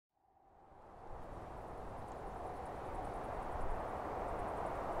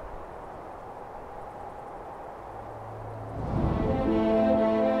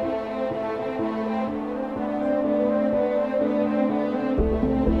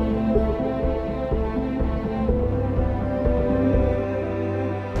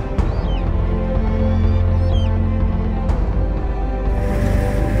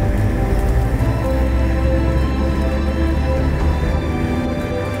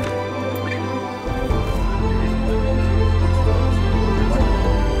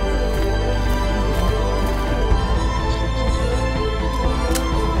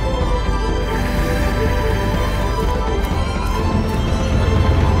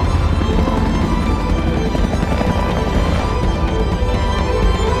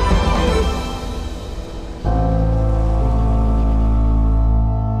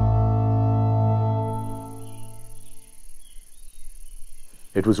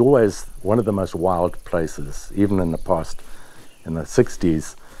It was always one of the most wild places. Even in the past, in the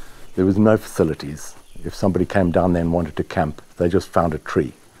 60s, there was no facilities. If somebody came down there and wanted to camp, they just found a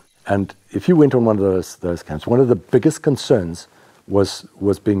tree. And if you went on one of those camps, one of the biggest concerns was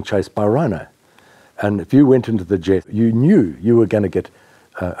being chased by rhino. And if you went into the jet, you knew you were going to get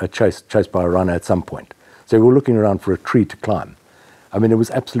chased by a rhino at some point. So you were looking around for a tree to climb. I mean, it was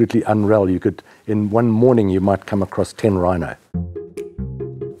absolutely unreal. You could, in one morning, you might come across 10 rhino.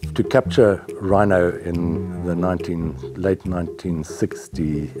 To capture rhino in the late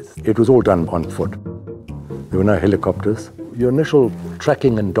 1960s, it was all done on foot. There were no helicopters. Your initial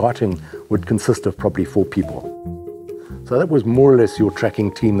tracking and darting would consist of probably 4 people. So that was more or less your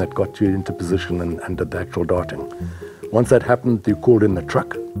tracking team that got you into position and did the actual darting. Once that happened, you called in the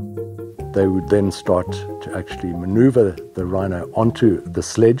truck. They would then start to actually maneuver the rhino onto the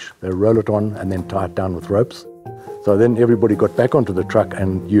sledge. They roll it on and then tie it down with ropes. So then everybody got back onto the truck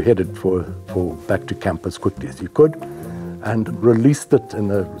and you headed for back to camp as quickly as you could and released it in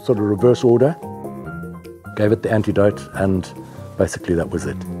a sort of reverse order, gave it the antidote, and basically that was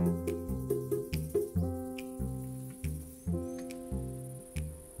it.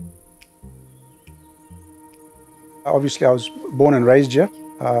 Obviously, I was born and raised here.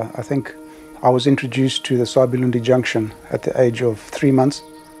 I think I was introduced to the Sabilundi Junction at the age of 3 months.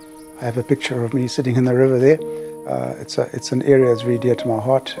 I have a picture of me sitting in the river there. It's an area that's very dear to my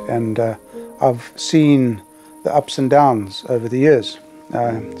heart, and I've seen the ups and downs over the years,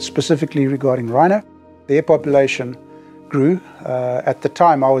 specifically regarding rhino. Their population grew. At the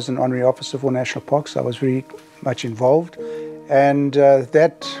time, I was an honorary officer for national parks. I was very much involved, and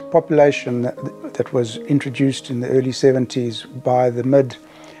that population that was introduced in the early 70s, by the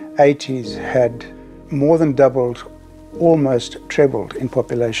mid-80s, had more than doubled, almost trebled in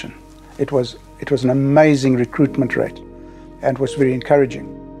population. It was an amazing recruitment rate and was very encouraging.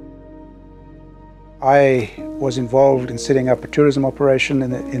 I was involved in setting up a tourism operation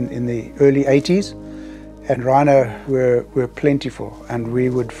in the early 80s, and rhino were plentiful, and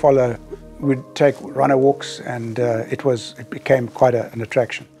we'd take rhino walks, and it became quite an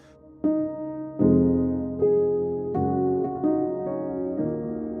attraction.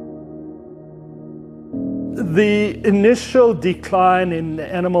 The initial decline in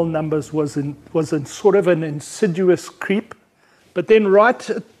animal numbers was in sort of an insidious creep, but then right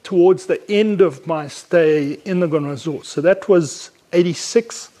towards the end of my stay in the Gonarezhou, so that was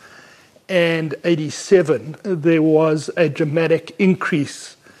 86 and 87, there was a dramatic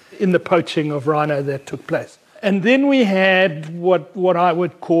increase in the poaching of rhino that took place. And then we had what I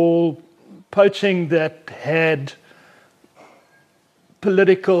would call poaching that had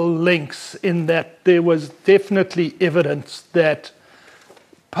political links, in that there was definitely evidence that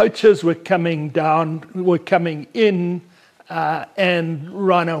poachers were coming in, and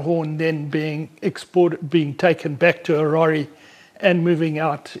rhino horn then being exported, being taken back to Harare and moving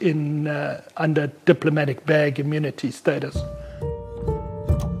out in under diplomatic bag immunity status.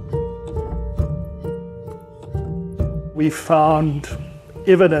 We found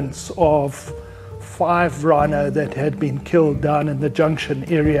evidence of 5 rhino that had been killed down in the junction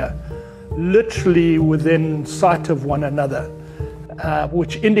area, literally within sight of one another,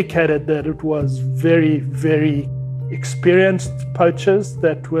 which indicated that it was very, very experienced poachers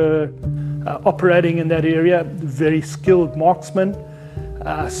that were operating in that area, very skilled marksmen,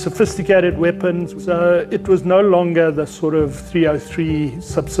 sophisticated weapons. So it was no longer the sort of 303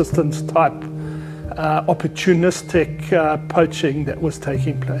 subsistence type opportunistic poaching that was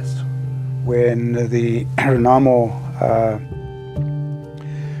taking place. When the Renamo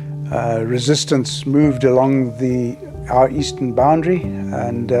resistance moved along our eastern boundary,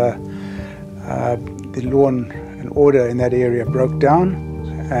 and the law and order in that area broke down,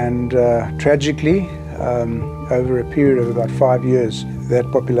 and tragically, over a period of about 5 years, that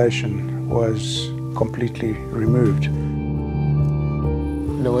population was completely removed.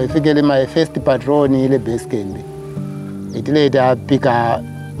 Loko ifikele my first patrol ni ile base camp. Itile da pika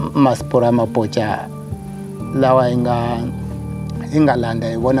maspora mapocha lawa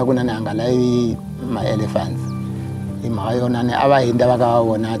ingalanda ibona kunana ngala ma elephants. Imayona ne abahinda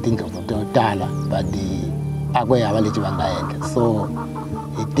bakawona tindlovu totala, but akwe abalethi bangayenza. So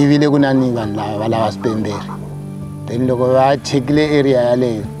itivile kunani vanhu lava lava spemberi. Then loko va chekile area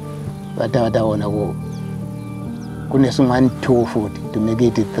yale vatavona ku kune swin'wana 2 futhi to make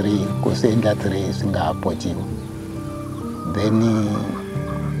it 3, kusendla 3 swi nga pochiwa. Then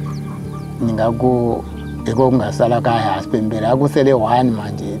ni nga ku eko ku nga sala kaya aspemberi akusele 1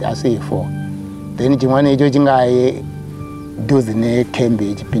 manje asi 4. Then chin'wana icho chi nga ye dozi ne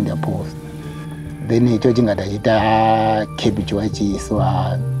Cambridge Pinda Post. then icho chingadayita khebichwa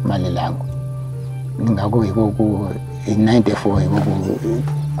chiswa malelango ngako ikoku in 94 ikoku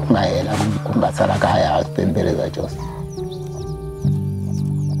ngayela kungasala kaya pembeleza chose.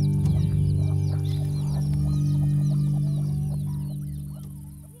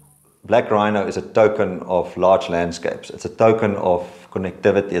 Black rhino is a token of large landscapes. It's a token of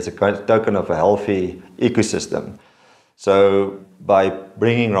connectivity. It's a token of a healthy ecosystem. So by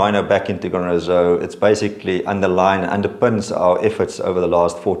bringing rhino back into Gonarezhou, it's basically underpins our efforts over the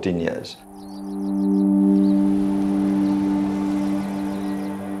last 14 years.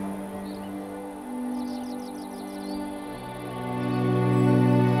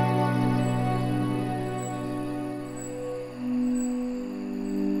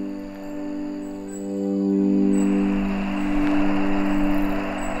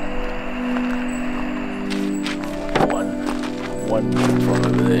 One from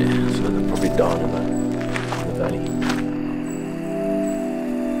over there, so they're probably down in the valley.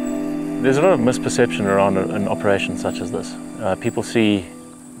 There's a lot of misperception around an operation such as this. People see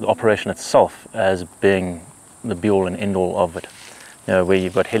the operation itself as being the be-all and end-all of it. You know, where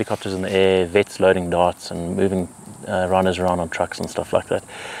you've got helicopters in the air, vets loading darts and moving rhinos around on trucks and stuff like that.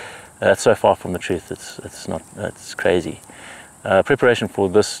 That's so far from the truth. It's crazy. Preparation for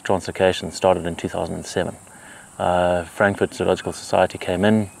this translocation started in 2007. Frankfurt Zoological Society came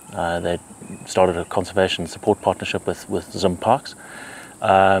in, they started a conservation support partnership with Zim Parks,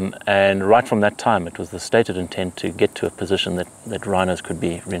 and right from that time it was the stated intent to get to a position that rhinos could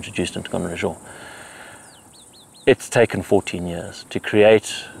be reintroduced into Gonarezhou. It's taken 14 years to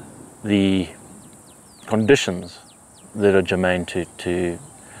create the conditions that are germane to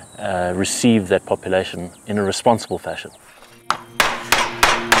receive that population in a responsible fashion.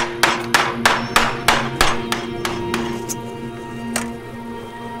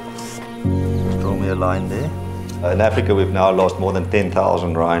 A line there. In Africa, we've now lost more than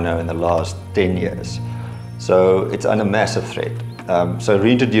 10,000 rhino in the last 10 years. So it's under massive threat. So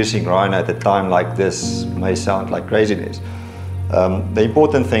reintroducing rhino at a time like this may sound like craziness. The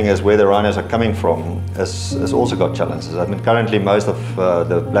important thing is where the rhinos are coming from has also got challenges. I mean, currently most of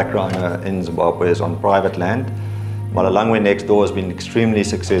the black rhino in Zimbabwe is on private land. Malalangwe next door has been extremely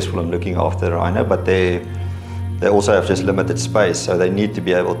successful in looking after the rhino, but they also have just limited space, so they need to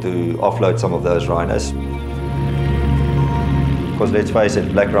be able to offload some of those rhinos. Because let's face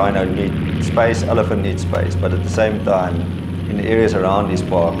it, black rhino need space, elephant needs space, but at the same time, in the areas around these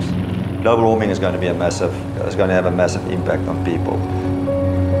parks, global warming is going to have a massive impact on people.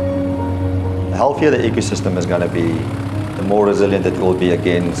 The healthier the ecosystem is going to be, the more resilient it will be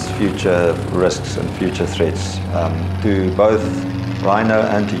against future risks and future threats to both rhino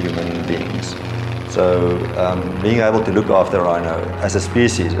and to human beings. So being able to look after rhino as a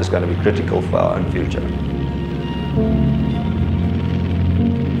species is going to be critical for our own future.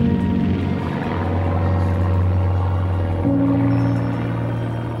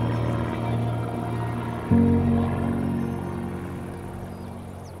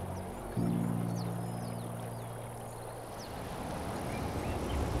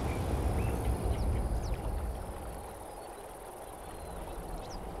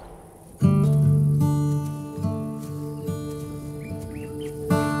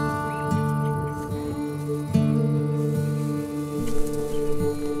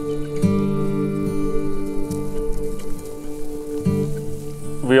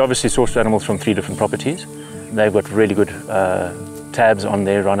 We obviously sourced animals from 3 different properties. They've got really good tabs on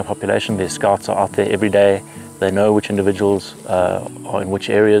their rhino population. Their scouts are out there every day. They know which individuals are in which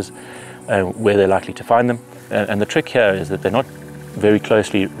areas and where they're likely to find them. And the trick here is that they're not very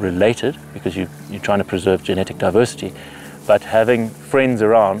closely related because you're trying to preserve genetic diversity, but having friends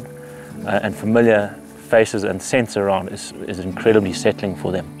around and familiar faces and scents around is incredibly settling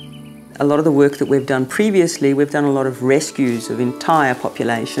for them. A lot of the work that we've done previously, we've done a lot of rescues of entire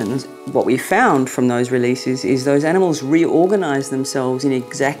populations. What we found from those releases is those animals reorganised themselves in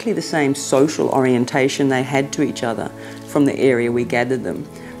exactly the same social orientation they had to each other from the area we gathered them.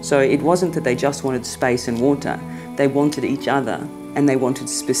 So it wasn't that they just wanted space and water, they wanted each other and they wanted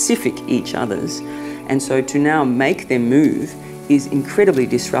specific each others. And so to now make them move is incredibly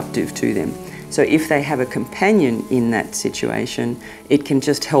disruptive to them. So if they have a companion in that situation, it can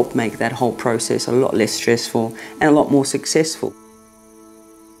just help make that whole process a lot less stressful and a lot more successful.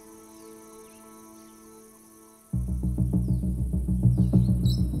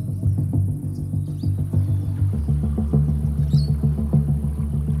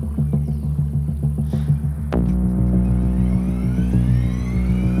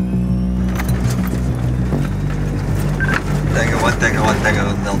 Take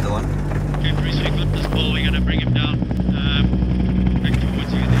one, Delta 1. bring him down back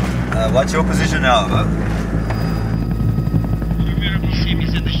towards you then. What's your position now? Should we be able to see me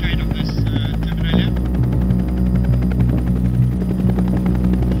in the shade of this terminal here?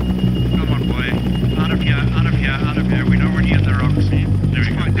 Come on, boy. Out of here, out of here, out of here. We're nowhere near the rocks. There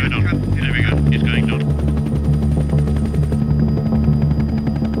we go. Go down. There we go. He's going down.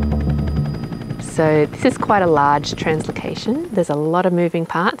 So this is quite a large translocation. There's a lot of moving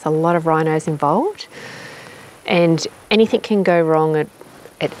parts, a lot of rhinos involved, and anything can go wrong at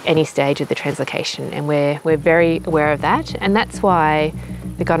any stage of the translocation, and we're very aware of that, and that's why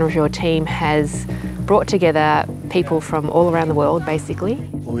the Gonarezhou team has brought together people from all around the world, basically.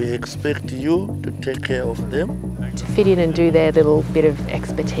 We expect you to take care of them. To fit in and do their little bit of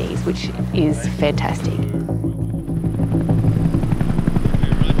expertise, which is fantastic.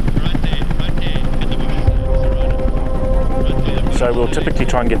 So we'll typically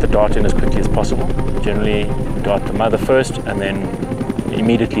try and get the dart in as quickly as possible. Generally, dart the mother first, and then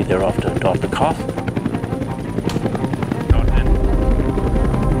immediately thereafter dart the calf.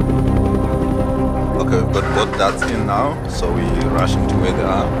 Okay, we've got both darts in now, so we rush into where they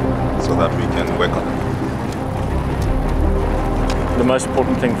are so that we can work on them. The most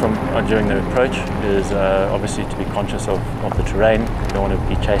important thing during the approach is obviously to be conscious of the terrain. You don't want to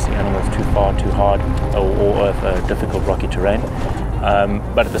be chasing animals too far, too hard, or of difficult rocky terrain.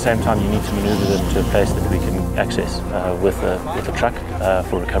 But at the same time, you need to maneuver them to a place that we can access with a truck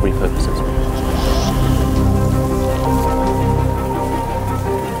for recovery purposes.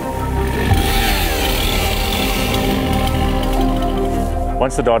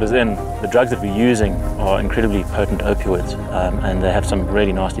 Once the dart is in, the drugs that we're using are incredibly potent opioids, and they have some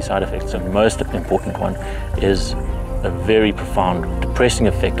really nasty side effects. And the most important one is a very profound depressing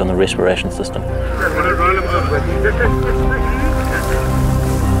effect on the respiration system.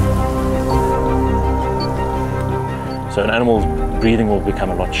 So an animal's breathing will become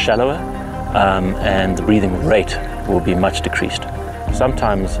a lot shallower, and the breathing rate will be much decreased.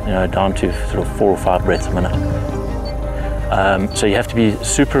 Sometimes, down to sort of 4 or 5 breaths a minute. So you have to be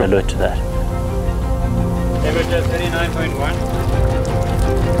super alert to that. Temperature 39.1.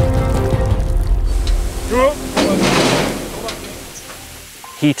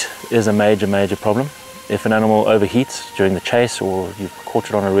 Heat is a major problem. If an animal overheats during the chase, or you've caught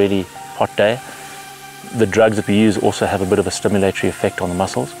it on a really hot day, the drugs that we use also have a bit of a stimulatory effect on the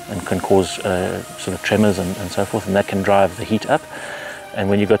muscles and can cause sort of tremors and so forth, and that can drive the heat up. And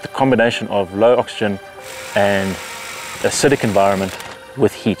when you've got the combination of low oxygen and acidic environment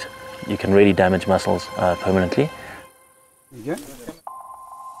with heat, you can really damage muscles permanently. Yeah.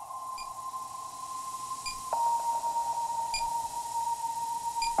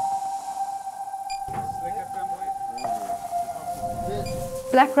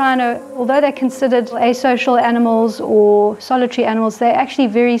 Black rhino, although they're considered asocial animals or solitary animals, they're actually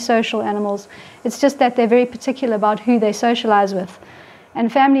very social animals. It's just that they're very particular about who they socialize with.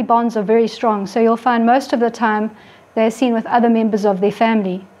 And family bonds are very strong, so you'll find most of the time they're seen with other members of their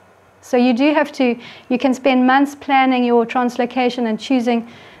family. So you can spend months planning your translocation and choosing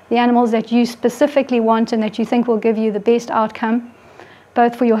the animals that you specifically want and that you think will give you the best outcome,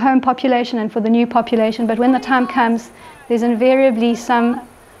 both for your home population and for the new population. But when the time comes, there's invariably some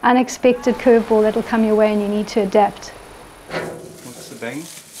unexpected curveball that will come your way and you need to adapt. What's the bang?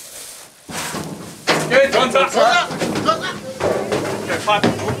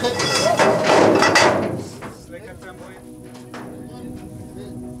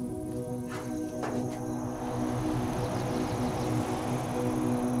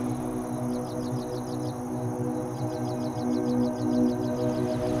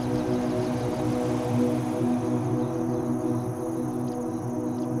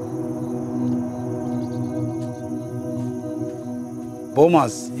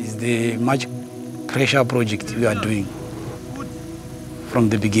 BOMAS is the much pressure project we are doing from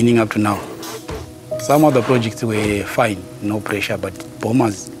the beginning up to now. Some of the projects were fine, no pressure, but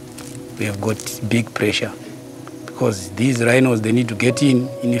BOMAS, we have got big pressure because these rhinos, they need to get in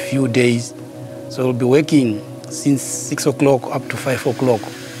a few days. So we'll be working since 6 o'clock up to 5 o'clock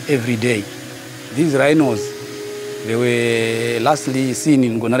every day. These rhinos, they were lastly seen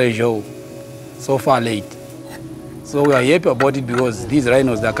in Gonarezhou so far late. So we are happy about it because these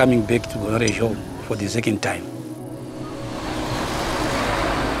rhinos are coming back to Gonarezhou for the second time.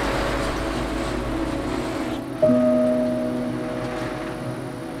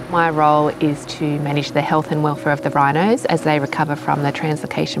 My role is to manage the health and welfare of the rhinos as they recover from the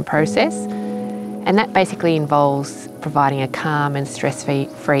translocation process. And that basically involves providing a calm and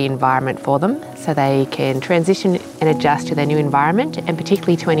stress-free environment for them so they can transition and adjust to their new environment, and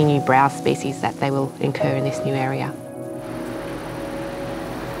particularly to any new browse species that they will incur in this new area.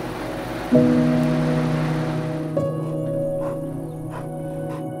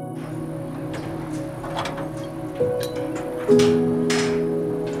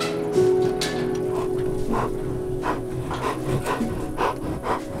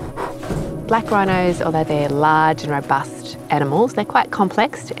 Black rhinos, although they're large and robust animals, they're quite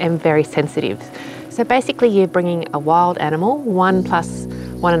complex and very sensitive. So basically you're bringing a wild animal, 1 plus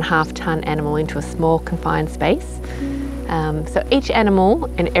 1.5 ton animal, into a small confined space. So each animal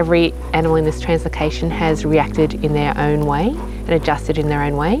and every animal in this translocation has reacted in their own way and adjusted in their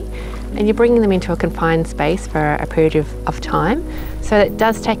own way. And you're bringing them into a confined space for a period of time. So it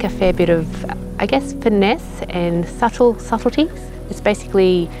does take a fair bit of, I guess, finesse and subtleties. It's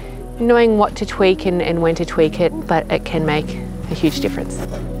basically knowing what to tweak and when to tweak it, but it can make a huge difference.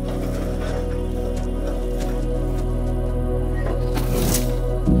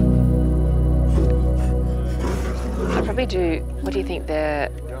 I'll probably do, what do you think,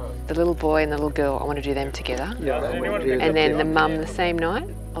 the little boy and the little girl, I want to do them together? Yeah. And then the mum the same night,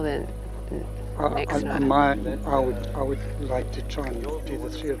 or the next night? I would like to try and do the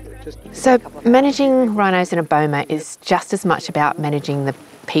 3 of them. So managing rhinos in a boma is just as much about managing the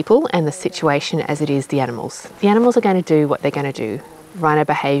people and the situation as it is the animals. The animals are going to do what they're going to do. Rhino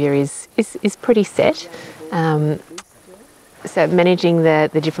behaviour is pretty set. So managing the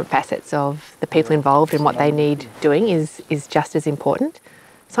different facets of the people involved and what they need doing is just as important.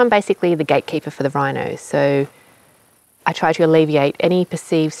 So I'm basically the gatekeeper for the rhinos. So I try to alleviate any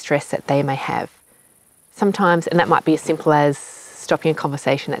perceived stress that they may have. Sometimes, and that might be as simple as stopping a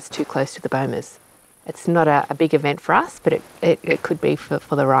conversation that's too close to the bomas. It's not a big event for us, but it could be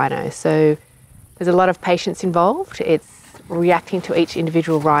for the rhino. So there's a lot of patience involved. It's reacting to each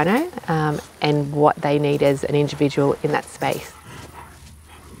individual rhino and what they need as an individual in that space.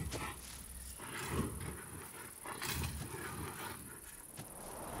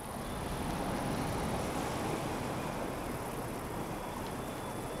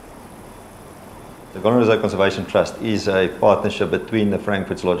 The Gonarezhou Conservation Trust is a partnership between the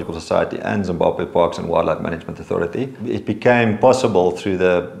Frankfurt Zoological Society and Zimbabwe Parks and Wildlife Management Authority. It became possible through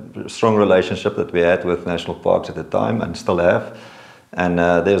the strong relationship that we had with national parks at the time and still have. And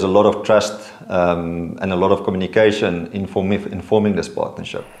there's a lot of trust and a lot of communication in forming this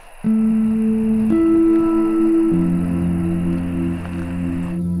partnership.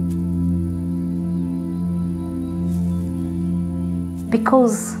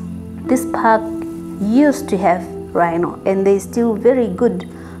 Because this park used to have rhino, and there's still very good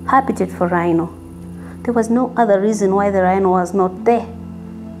habitat for rhino. There was no other reason why the rhino was not there,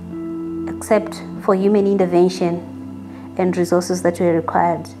 except for human intervention and resources that were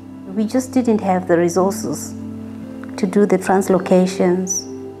required. We just didn't have the resources to do the translocations.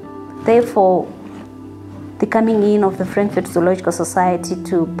 Therefore, the coming in of the Frankfurt Zoological Society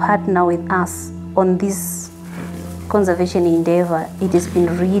to partner with us on this conservation endeavor, it has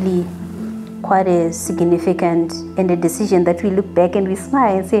been really quite a significant and a decision that we look back and we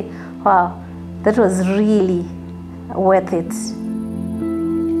smile and say, wow, that was really worth it.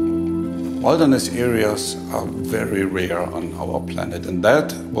 Wilderness areas are very rare on our planet, and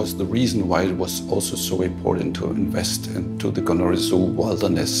that was the reason why it was also so important to invest into the Gonarezhou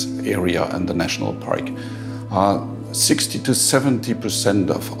Wilderness Area and the National Park. 60 to 70%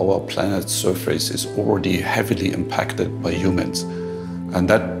 of our planet's surface is already heavily impacted by humans. And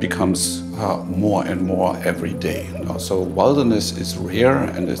that becomes more and more every day. So wilderness is rare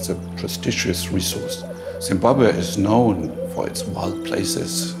and it's a prestigious resource. Zimbabwe is known for its wild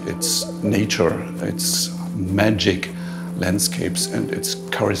places, its nature, its magic landscapes, and its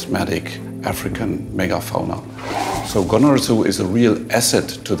charismatic African megafauna. So Gonarezhou is a real asset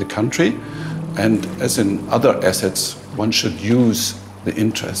to the country, and as in other assets, one should use the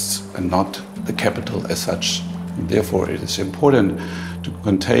interests and not the capital as such. And therefore, it is important to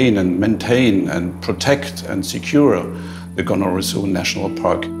contain and maintain and protect and secure the Gonarezhou National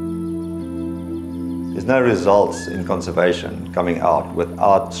Park. There's no results in conservation coming out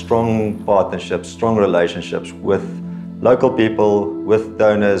without strong partnerships, strong relationships with local people, with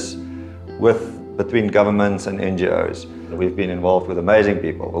donors, between governments and NGOs. We've been involved with amazing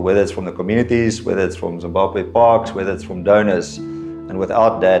people, whether it's from the communities, whether it's from Zimbabwe Parks, whether it's from donors. And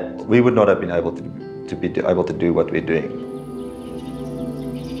without that, we would not have been able to do what we're doing.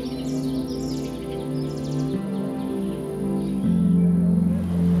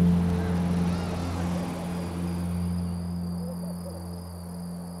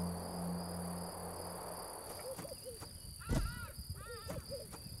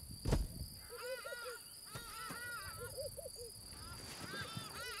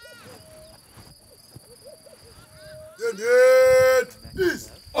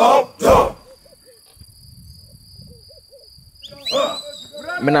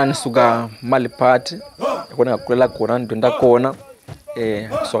 Mina nisuka Malipati, kona kulela kona ndenda kona.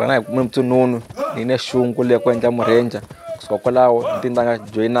 Kusuka na mtununu nine shungu le kwenda murenja. Kusuka kwalawo ndinda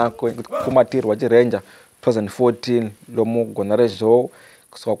joina kuma tiru wa ranger 2014 lomu Gonarezhou.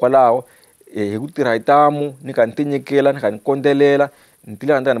 Kusuka kwalawo hikutira itamu nikantinyikela nikankondelela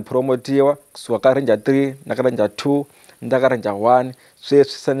ntila ndani promotiwa kusuka ka ranger 3 na ka ranger 2 ndaka ranger 1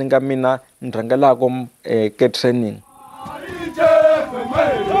 sweswi saninga mina ndrangelako ke training.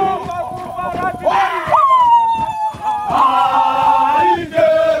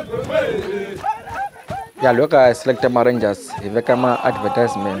 Ya loka select ma rangers iveka ma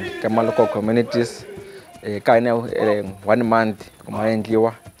advertisement kama local communities ka ina 1 month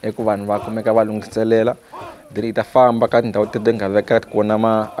kumaendliwa eku vanhu va kumeka va lunghiselela then ta famba ka ndhawu tete nga veka kona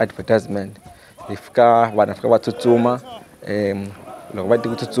ma advertisement ifika vanhu fika va tsutsuma loko va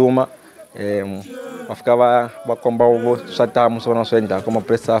tsutsuma va fika va komba swa tamu swona swo endlaka ma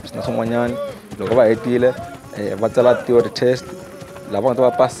press ups na swin'wanyana loko va hetile va tsala theory test lava nga ta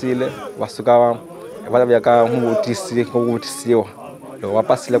va pasile va suka va ya ka vutisiwa loko va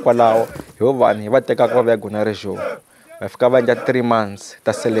pasile kwalaho hi vanhu va teka ka va ya Gonarezhou va fika va endla 3 months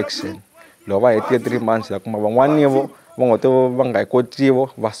ta selection loko va hetile 3 months ya kuma van'wani va nga kotivo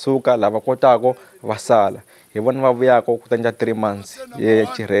va suka lava kotako va sala hi vona va vuyaka ku ta endla 3 months ye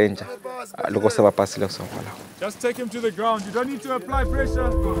chirenja loko se va pasile ku kwalaho. Just take him to the ground. You don't need to apply pressure.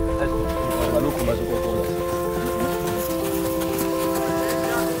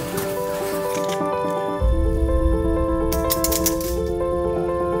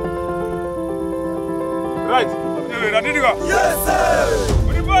 Right. Ready to go? Yes, sir.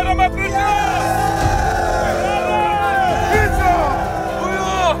 What do you want, my prisoner? Yes, sir.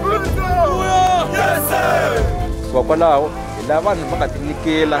 So kwalaho la vanhu va nga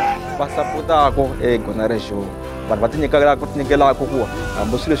tinyikela va sapotako Gonarezhou vanhu va tinyikela ku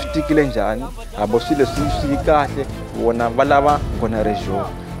hambo swilo swi tikile njhani hambo swilo swi kahle vona va lava Gonarezhou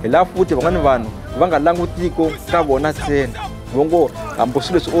hi la futhi van'wani vanhu va nga langutiko ka vona ntsena vongo hambo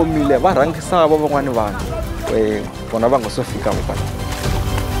swilo swi omile va rhangisa van'wani vanhu vona va nga so fika kwala.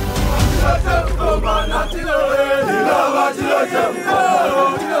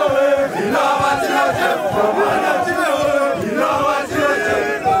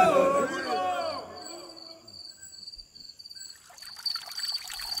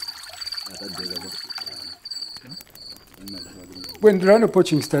 When rhino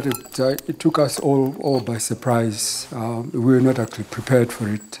poaching started, it took us all by surprise. We were not actually prepared for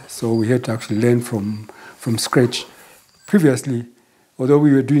it, so we had to actually learn from scratch. Previously, although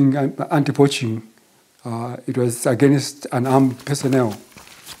we were doing anti-poaching, it was against unarmed personnel,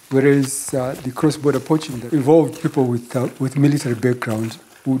 whereas the cross-border poaching that involved people with military backgrounds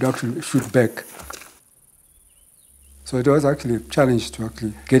who would actually shoot back. So it was actually a challenge to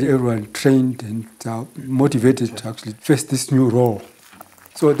actually get everyone trained and motivated to actually face this new role.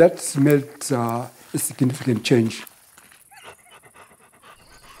 So that's made a significant change.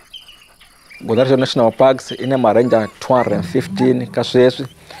 Gonarezhou National Parks ina marenja 215 ka sweswi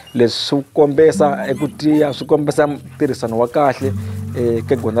leswi kombesa ekutiya swi kombesa tirhisano wa kahle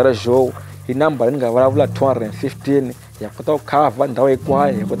ke Gonarezhou hi number leyi nga vulavula 215 ya kota ku cover ndhawu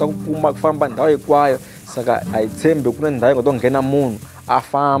hinkwayo ya kota ku famba ndhawu hinkwayo saka a yi tshembi ku na ndhawu nga to nghena munhu a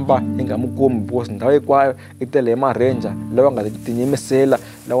famba hi nga mukomi because ndhawu hinkwayo i tele hi marenja lawa nga tinyimisela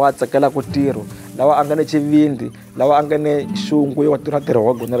lawa tsakela ku tirho lawa a nga ni chivindi lawa a nga ni xungu yo tirha ntirho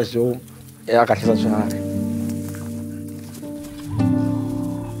wa Gonarezhou a kahlisa swiharhi.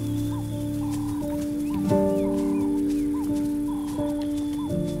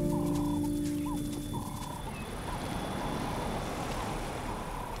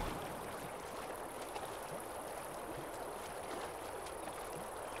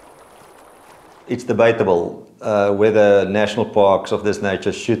 It's debatable whether national parks of this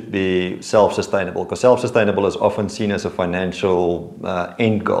nature should be self-sustainable, because self-sustainable is often seen as a financial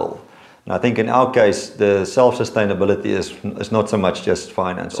end goal. And I think in our case, the self-sustainability is not so much just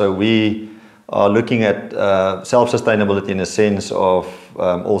finance. So we are looking at self-sustainability in a sense of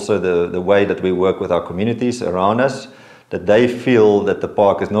also the way that we work with our communities around us, that they feel that the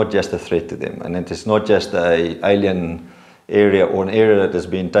park is not just a threat to them, and it is not just an alien area or an area that has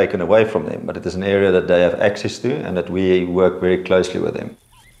been taken away from them, but it is an area that they have access to and that we work very closely with them.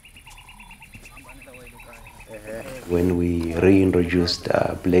 When we reintroduced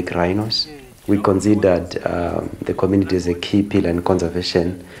black rhinos, we considered the community as a key pillar in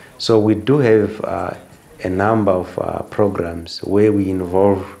conservation. So we do have a number of programs where we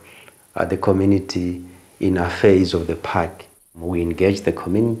involve the community in affairs of the park. We engage the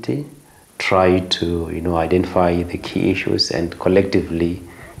community, try to identify the key issues and collectively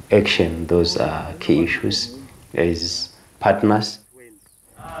action those key issues as partners.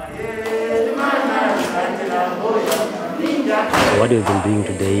 So what we've been doing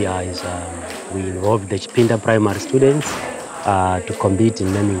today is we involved the Chipinda primary students to compete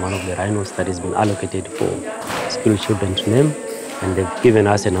in naming one of the rhinos that has been allocated for school children to name. And they've given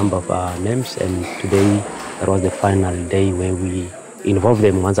us a number of names, and today that was the final day where we involved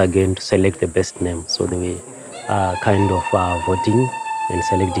them once again to select the best name. So they were kind of voting and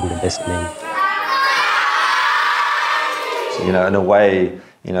selecting the best name. So, you know, in a way,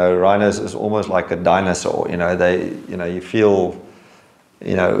 you know, rhinos is almost like a dinosaur. You know, you feel,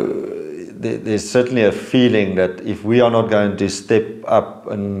 you know, there's certainly a feeling that if we are not going to step up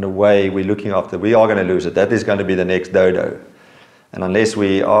in the way we're looking after, we are going to lose it. That is going to be the next dodo. And unless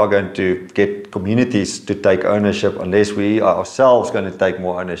we are going to get communities to take ownership, unless we are ourselves going to take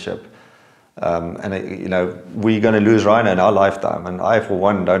more ownership, and you know, we're going to lose rhino in our lifetime. And I, for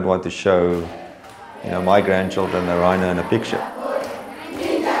one, don't want to show, you know, my grandchildren a rhino in a picture.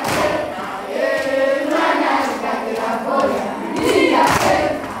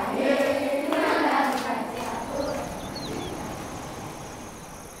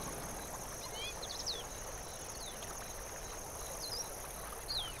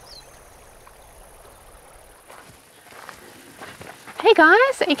 Hey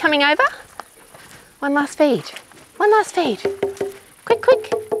guys, are you coming over? One last feed. One last feed. Quick,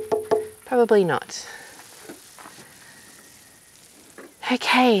 quick. Probably not.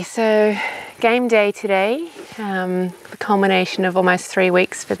 Okay, so game day today. The culmination of almost 3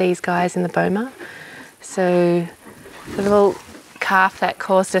 weeks for these guys in the boma. So the little calf that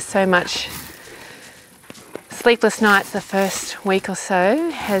caused us so much sleepless nights the first week or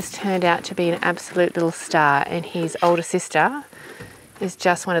so has turned out to be an absolute little star, and his older sister is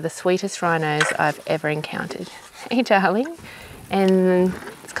just one of the sweetest rhinos I've ever encountered. Hey darling. And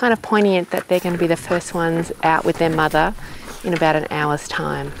it's kind of poignant that they're going to be the first ones out with their mother in about an hour's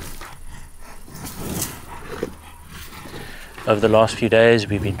time. Over the last few days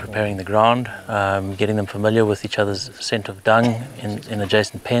we've been preparing the ground, getting them familiar with each other's scent of dung in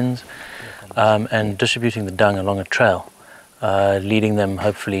adjacent pens, and distributing the dung along a trail, leading them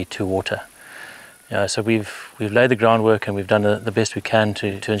hopefully to water. So we've laid the groundwork and we've done the best we can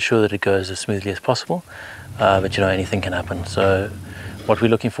to ensure that it goes as smoothly as possible, but you know, anything can happen. So what we're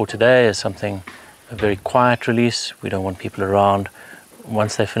looking for today is a very quiet release. We don't want people around.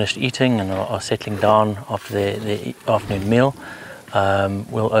 Once they've finished eating and are settling down after their afternoon meal,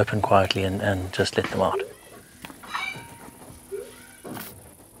 we'll open quietly and just let them out.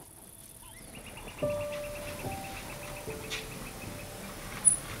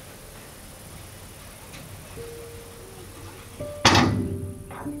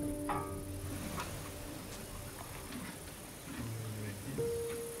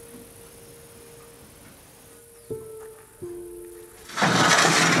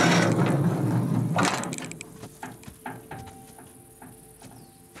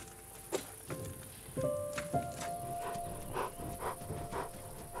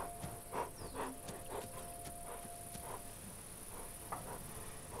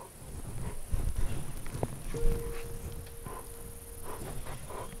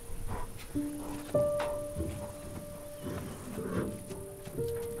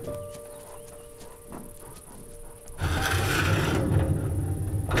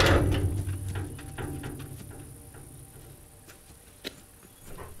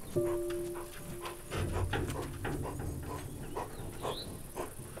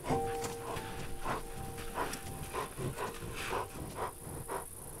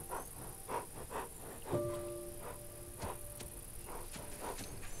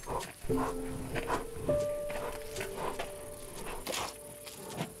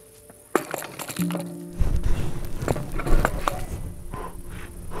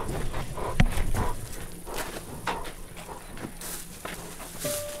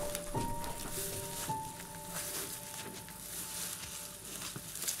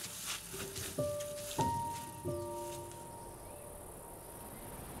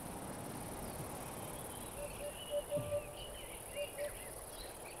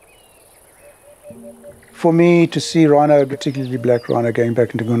 For me to see rhino, particularly black rhino, going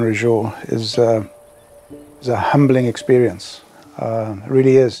back into Gonarezhou is a humbling experience. It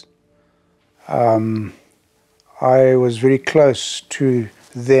really is. I was very close to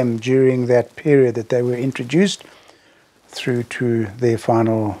them during that period that they were introduced through to their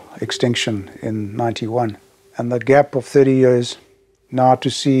final extinction in '91. And the gap of 30 years, now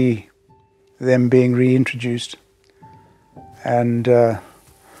to see them being reintroduced and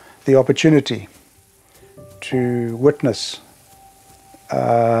the opportunity to witness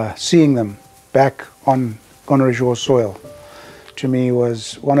seeing them back on Gonarezhou soil, to me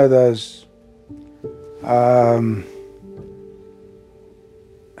was one of those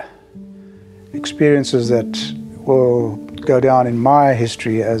experiences that will go down in my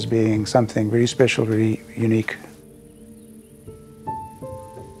history as being something very special, very unique.